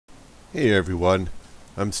Hey everyone,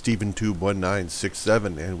 I'm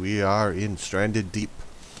StephenTube1967 and we are in Stranded Deep.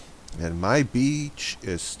 And my beach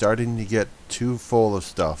is starting to get too full of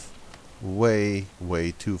stuff. Way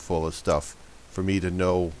too full of stuff for me to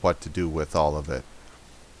know what to do with all of it.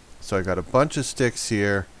 So I got a bunch of sticks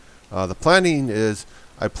here. The planning is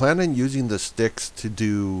I plan on using the sticks to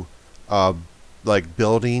do like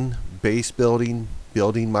base building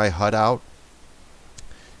my hut out.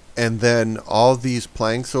 And then all these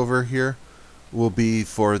planks over here will be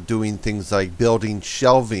for doing things like building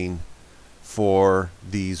shelving for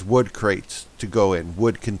these wood crates to go in,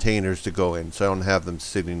 wood containers to go in, so I don't have them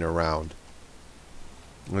sitting around.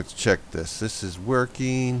 Let's check this. This is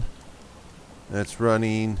working. That's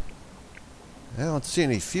running. I don't see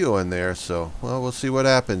any fuel in there, so, well, we'll see what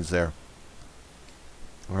happens there.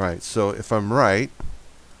 Alright, so if I'm right,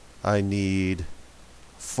 I need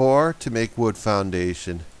 4 to make wood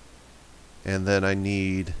foundation. And then I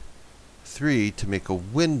need 3 to make a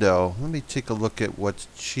window. Let me take a look at what's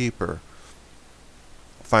cheaper.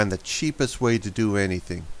 Find the cheapest way to do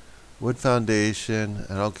anything. Wood foundation.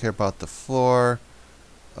 I don't care about the floor.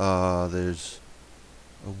 There's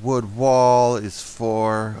a wood wall is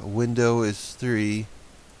 4. A window is 3.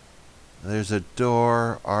 There's a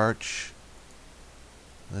door, arch.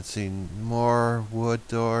 Let's see, more wood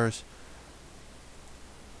doors.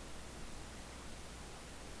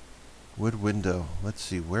 Wood window. Let's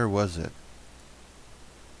see, where was it?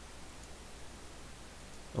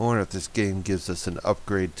 I wonder if this game gives us an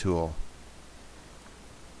upgrade tool.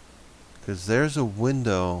 Because there's a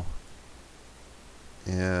window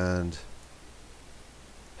and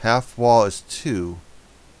half wall is 2.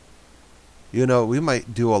 You know, we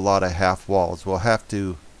might do a lot of half walls. We'll have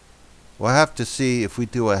to see if we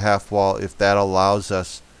do a half wall if that allows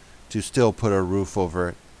us to still put a roof over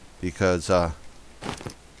it, because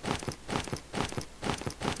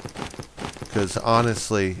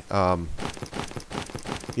honestly,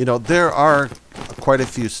 you know, there are quite a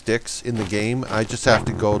few sticks in the game. I just have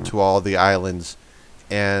to go to all the islands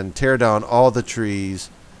and tear down all the trees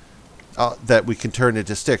that we can turn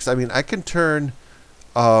into sticks. I mean, I can turn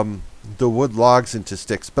the wood logs into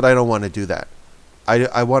sticks, but I don't want to do that.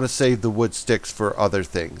 I want to save the wood sticks for other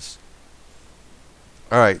things.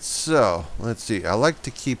 Alright, so let's see. I like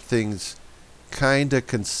to keep things kind of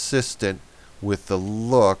consistent with the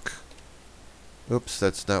look. Oops,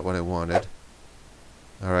 that's not what I wanted.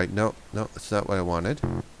 Alright, no, that's not what I wanted.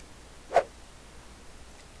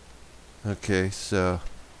 Okay, so...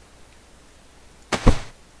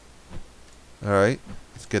 Alright,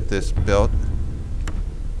 let's get this built.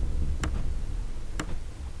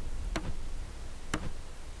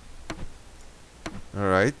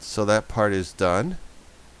 Alright, so that part is done.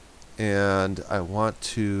 And I want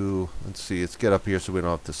to... Let's see, let's get up here so we don't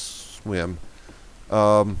have to swim.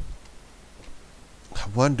 I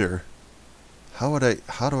wonder, how do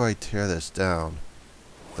I tear this down?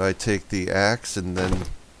 Do I take the axe and then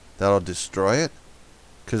that'll destroy it?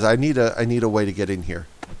 Because I need a way to get in here.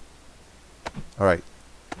 Alright.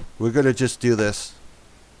 We're gonna just do this.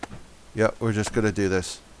 Yep, we're just gonna do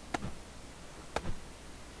this.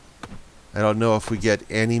 I don't know if we get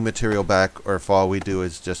any material back or if all we do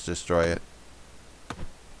is just destroy it.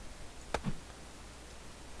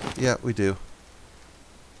 Yeah, we do.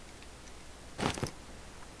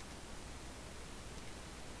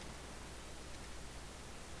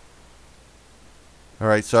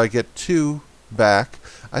 Alright, so I get 2 back.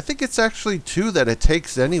 I think it's actually 2 that it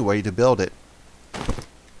takes anyway to build it.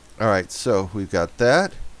 Alright, so we've got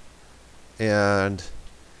that. And,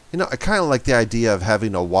 you know, I kind of like the idea of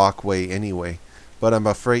having a walkway anyway. But I'm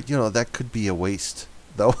afraid, you know, that could be a waste,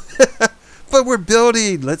 though. But we're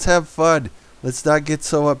building! Let's have fun. Let's not get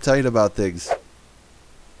so uptight about things.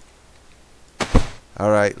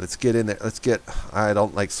 Alright, let's get in there. I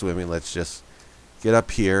don't like swimming. Let's just get up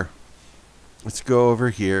here. Let's go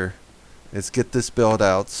over here. Let's get this built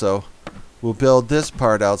out. So we'll build this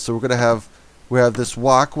part out. So we have this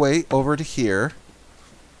walkway over to here.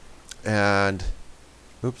 And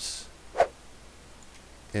oops.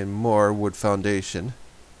 And more wood foundation.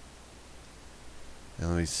 And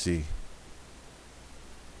let me see.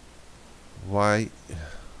 Why?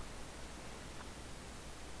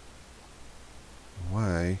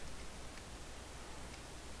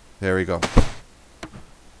 There we go.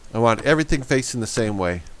 I want everything facing the same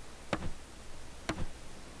way.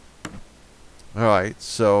 Alright,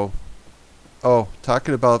 so... Oh,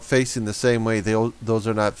 talking about facing the same way, those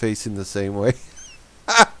are not facing the same way.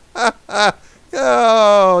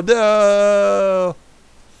 Oh, no!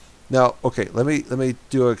 Now, okay, let me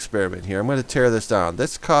do an experiment here. I'm going to tear this down.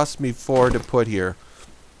 This cost me 4 to put here.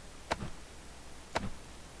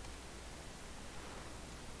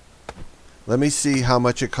 Let me see how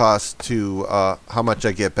much it costs to, how much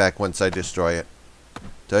I get back once I destroy it.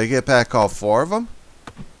 Do I get back all 4 of them?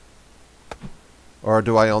 Or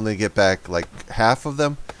do I only get back like half of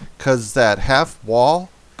them? Because that half wall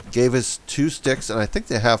gave us 2 sticks, and I think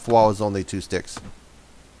the half wall is only 2 sticks.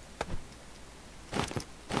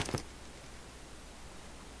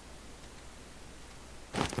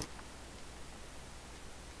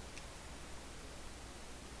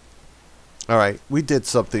 Alright, we did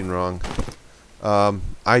something wrong.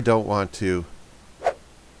 I don't want to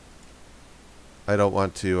do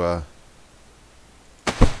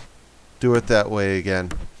it that way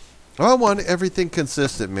again. I want everything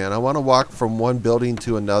consistent, man. I want to walk from one building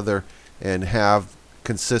to another and have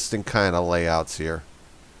consistent kind of layouts here.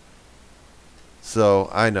 So,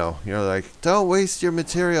 I know. You're like, don't waste your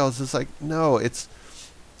materials. It's like, no,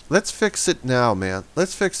 let's fix it now, man.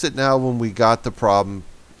 Let's fix it now when we got the problem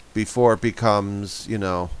before it becomes, you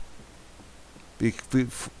know...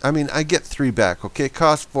 I mean, I get 3 back, okay?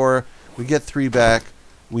 Cost 4, we get 3 back.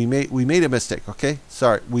 We made a mistake, okay?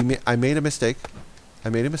 Sorry, I made a mistake. I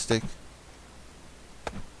made a mistake.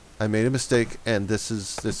 I made a mistake, and this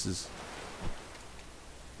is...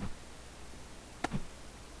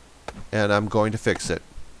 And I'm going to fix it.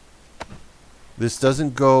 This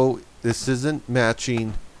isn't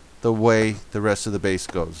matching the way the rest of the base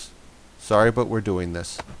goes. Sorry, but we're doing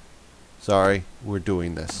this. Sorry, we're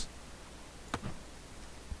doing this.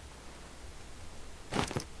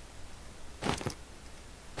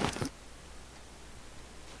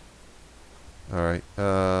 Alright,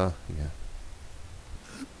 yeah.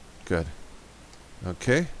 Good.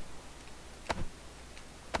 Okay.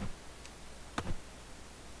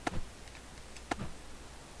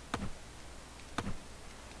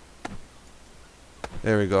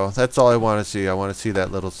 There we go. That's all I want to see. I want to see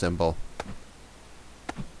that little symbol.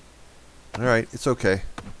 Alright, it's okay.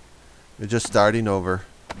 We're just starting over.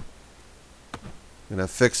 I'm gonna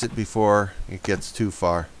fix it before it gets too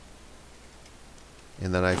far.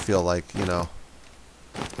 And then I feel like, you know,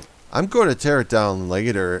 I'm going to tear it down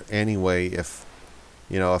later anyway. If,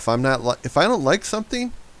 you know, if I don't like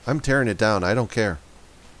something, I'm tearing it down. I don't care.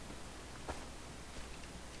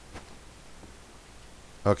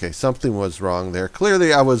 Okay, something was wrong there.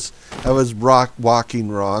 Clearly, I was walking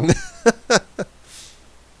wrong.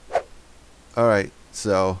 All right,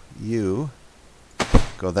 so you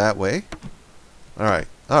go that way. All right.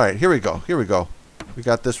 Here we go. We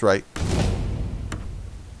got this right.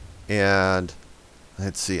 And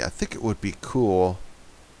let's see. I think it would be cool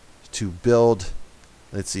to build.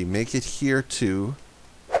 Let's see. Make it here too.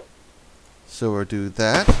 So we'll do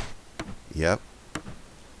that. Yep.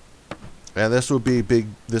 And this will be big.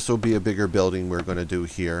 This will be a bigger building we're going to do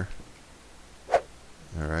here.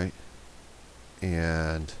 All right.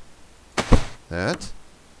 And that.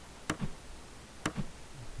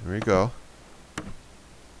 There we go.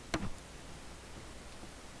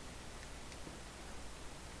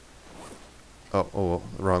 Oh,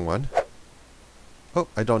 wrong one. Oh,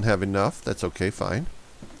 I don't have enough. That's okay, fine.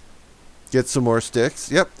 Get some more sticks.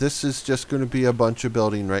 Yep, this is just going to be a bunch of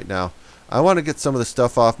building right now. I want to get some of the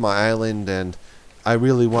stuff off my island, and I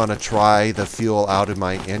really want to try the fuel out of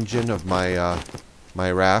my engine of my my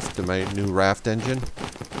raft, my new raft engine.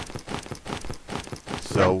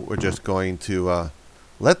 So we're just going to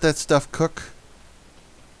let that stuff cook.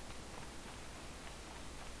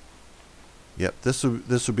 Yep, this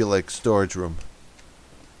will be like storage room.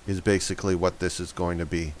 Is basically what this is going to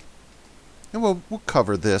be. And we'll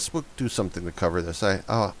cover this. We'll do something to cover this.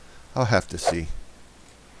 I'll have to see.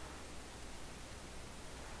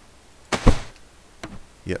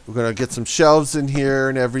 Yeah, we're gonna get some shelves in here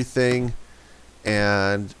and everything,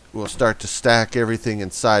 and we'll start to stack everything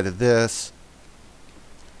inside of this.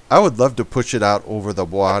 I would love to push it out over the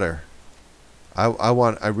water. I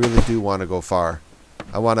really do want to go far.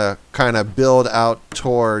 I want to kind of build out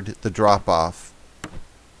toward the drop-off,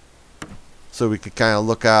 so we could kind of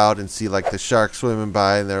look out and see like the shark swimming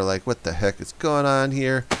by, and they're like, "What the heck is going on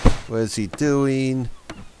here? What is he doing?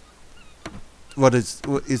 What is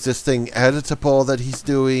this thing editable that he's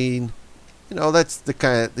doing?" You know, that's the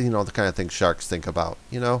kind of thing sharks think about.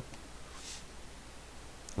 You know.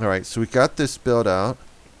 All right, so we got this built out.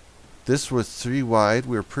 This was 3 wide.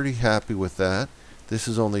 We were pretty happy with that. This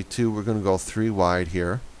is only 2. We're going to go 3 wide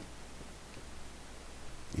here.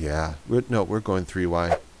 Yeah, we're going 3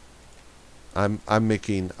 wide. I'm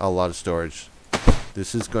making a lot of storage.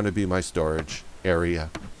 This is going to be my storage area.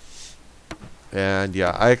 And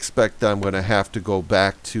yeah, I expect I'm going to have to go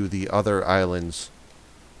back to the other islands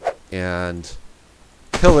and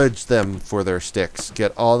pillage them for their sticks.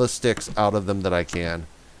 Get all the sticks out of them that I can.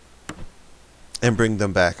 and bring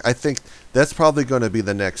them back. I think that's probably going to be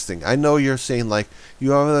the next thing. I know you're saying, like,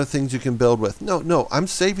 you have other things you can build with. No, I'm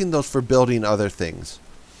saving those for building other things.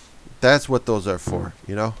 That's what those are for,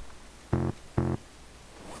 you know?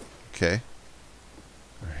 Okay.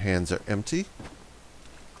 Our hands are empty.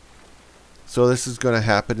 So this is going to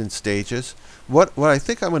happen in stages. What I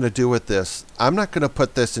think I'm going to do with this, I'm not going to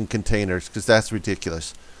put this in containers because that's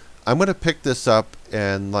ridiculous. I'm going to pick this up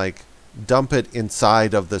and, like, dump it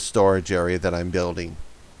inside of the storage area that I'm building.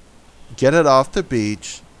 Get it off the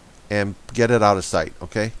beach and get it out of sight,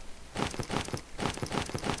 okay?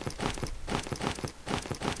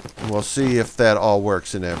 We'll see if that all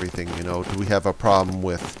works and everything, you know. Do we have a problem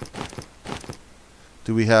with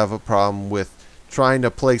trying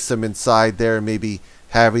to place them inside there and maybe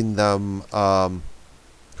having them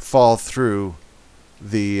fall through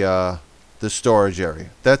the storage area?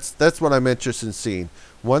 That's what I'm interested in seeing.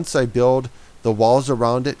 Once I build the walls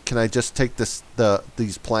around it, can I just take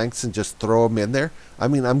these planks and just throw them in there? I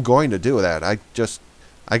mean, I'm going to do that. I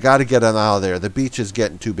got to get them out of there. The beach is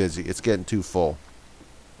getting too busy. It's getting too full.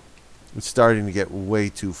 It's starting to get way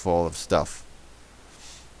too full of stuff.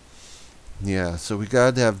 Yeah, so we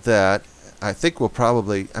got to have that. I think we'll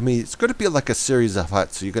probably, I mean, it's going to be like a series of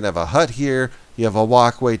huts. So you're going to have a hut here, you have a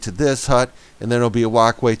walkway to this hut, and then there'll be a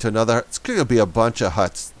walkway to another hut. It's going to be a bunch of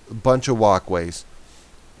huts, a bunch of walkways.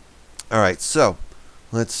 All right, so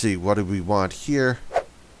let's see. What do we want here?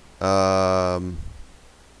 So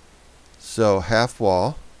half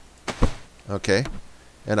wall. Okay.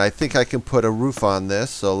 And I think I can put a roof on this.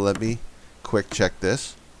 So let me quick check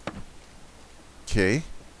this. Okay.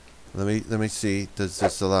 Let me see. Does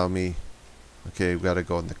this allow me? Okay, we've got to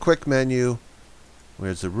go in the quick menu.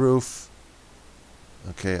 Where's the roof?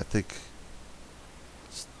 Okay, I think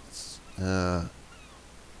all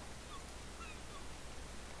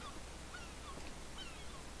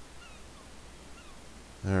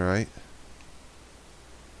right.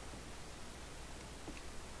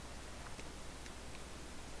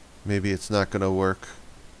 Maybe it's not going to work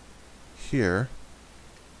here.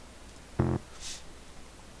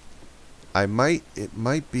 It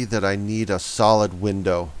might be that I need a solid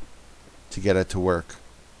window to get it to work.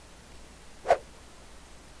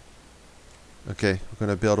 Okay, we're going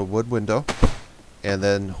to build a wood window, and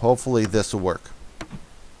then hopefully this will work.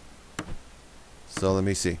 So let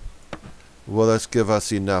me see. Will this give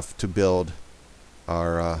us enough to build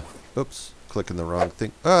our, oops, clicking the wrong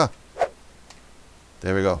thing. Ah!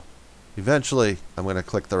 There we go. Eventually, I'm going to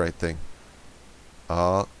click the right thing.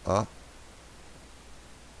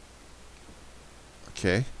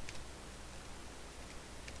 Okay.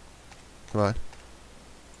 Come on.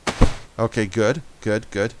 Okay, good. Good.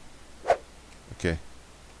 Okay.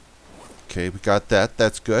 Okay, we got that.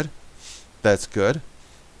 That's good. That's good.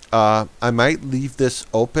 I might leave this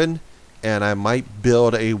open, and I might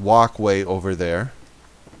build a walkway over there.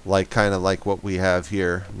 Like, kind of like what we have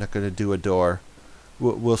here. I'm not going to do a door.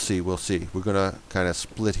 We'll see. We'll see. We're going to kind of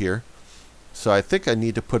split here. So I think I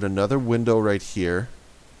need to put another window right here.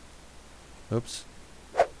 Oops.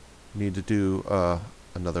 Need to do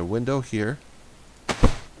another window here.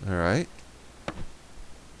 All right.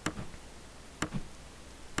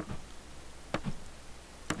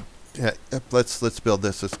 Yeah, yep, let's build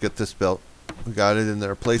this. Let's get this built. We got it in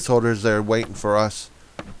there. Placeholders there waiting for us.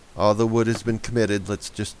 All the wood has been committed. Let's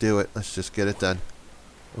just do it. Let's just get it done.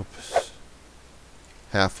 Oops.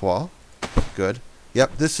 Half wall. Good.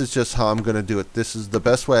 Yep, this is just how I'm going to do it. This is the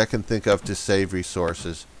best way I can think of to save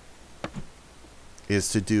resources. Is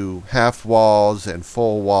to do half walls and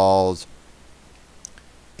full walls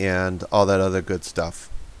and all that other good stuff.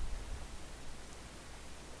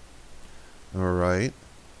 All right.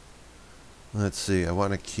 Let's see. I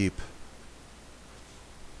want to keep.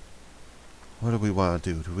 What do we want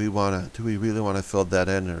to do? Do we really want to fill that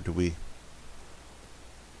in, or do we?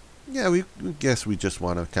 Yeah, we guess we just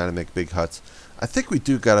want to kind of make big huts. I think we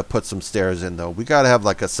do got to put some stairs in, though. We got to have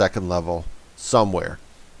like a second level somewhere.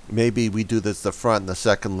 Maybe we do this the front and the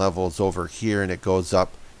second level is over here and it goes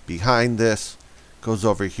up behind this, goes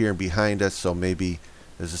over here and behind us. So maybe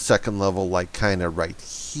there's a second level like kind of right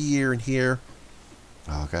here and here.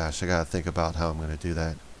 Oh gosh, I got to think about how I'm going to do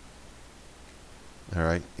that. All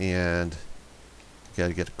right, and got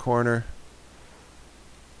to get a corner.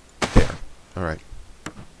 There. All right.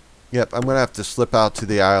 Yep, I'm going to have to slip out to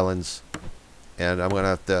the islands and I'm going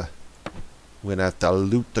to have to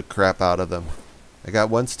loot the crap out of them. I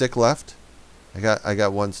got one stick left. I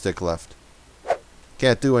got one stick left.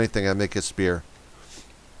 Can't do anything. I make a spear.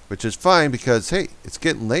 Which is fine because, hey, it's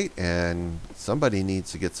getting late and somebody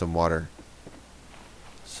needs to get some water.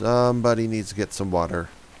 Somebody needs to get some water.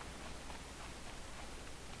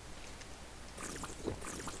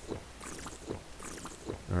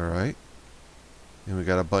 And we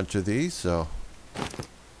got a bunch of these, so.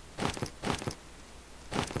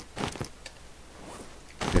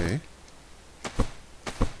 Okay.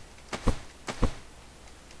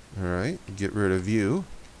 Alright, get rid of you.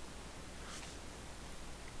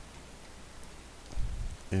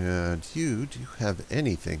 And you, do you have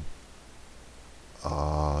anything?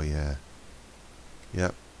 Oh, yeah.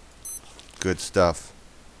 Yep. Good stuff.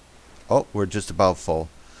 Oh, we're just about full.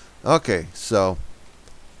 Okay, so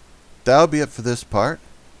that'll be it for this part.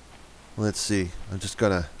 Let's see. I'm just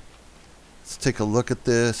gonna let's take a look at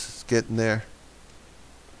this. It's getting there.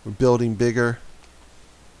 We're building bigger.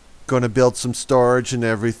 Gonna build some storage and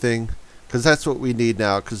everything, because that's what we need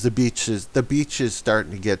now. Because the beach is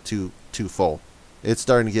starting to get too full. It's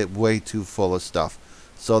starting to get way too full of stuff.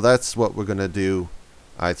 So that's what we're gonna do,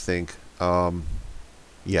 I think.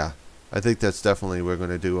 Yeah, I think that's definitely what we're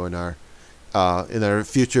gonna do in our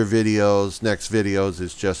future videos. Next videos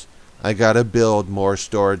is just I gotta build more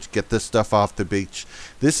storage, get this stuff off the beach.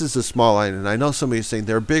 This is a small island. I know somebody's saying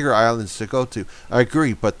there are bigger islands to go to. I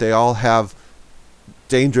agree, but they all have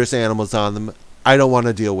dangerous animals on them. I don't want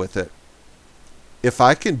to deal with it. If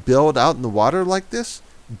I can build out in the water like this,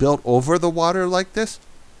 build over the water like this,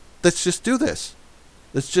 let's just do this.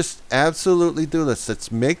 Let's just absolutely do this.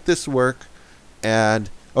 Let's make this work. And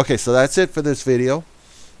okay, so that's it for this video.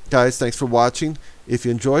 Guys, thanks for watching. If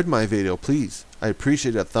you enjoyed my video, please, I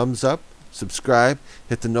appreciate a thumbs up, subscribe,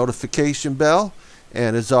 hit the notification bell,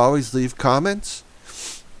 and as always, leave comments.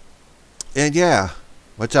 And yeah,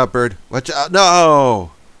 watch out, bird. Watch out.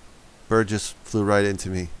 No! Bird just flew right into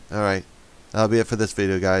me. Alright, that'll be it for this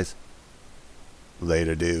video, guys.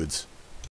 Later, dudes.